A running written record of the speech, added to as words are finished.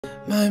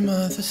My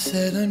mother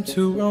said I'm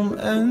too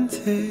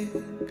romantic.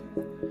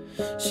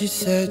 She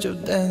said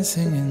you're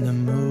dancing in the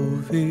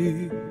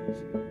movies.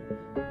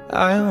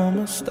 I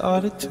almost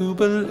started to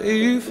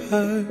believe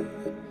her.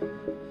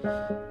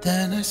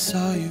 Then I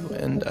saw you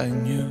and I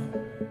knew.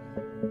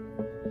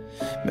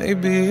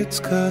 Maybe it's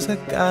 'cause I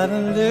got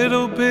a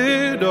little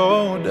bit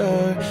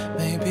older.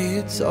 Maybe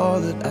it's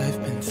all that I've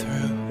been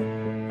through.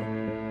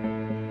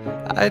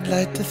 I'd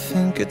like to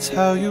think it's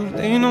how you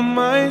lean on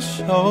my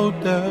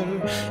shoulder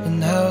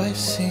and how I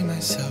see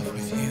myself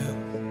with you.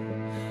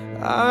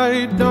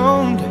 I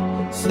don't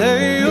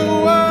say a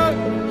word,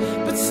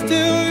 but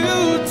still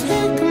you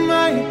take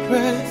my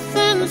breath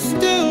and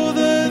still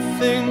the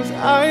things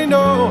I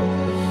know.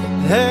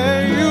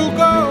 There you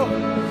go,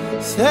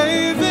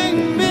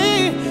 saving me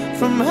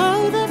from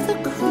out of the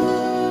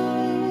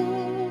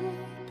cold.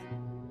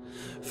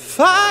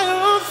 Fire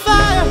on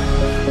fire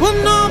will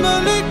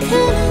normally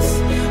kill us.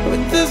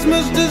 With this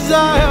much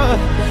desire,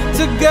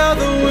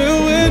 together we're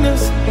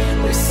winners.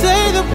 They say that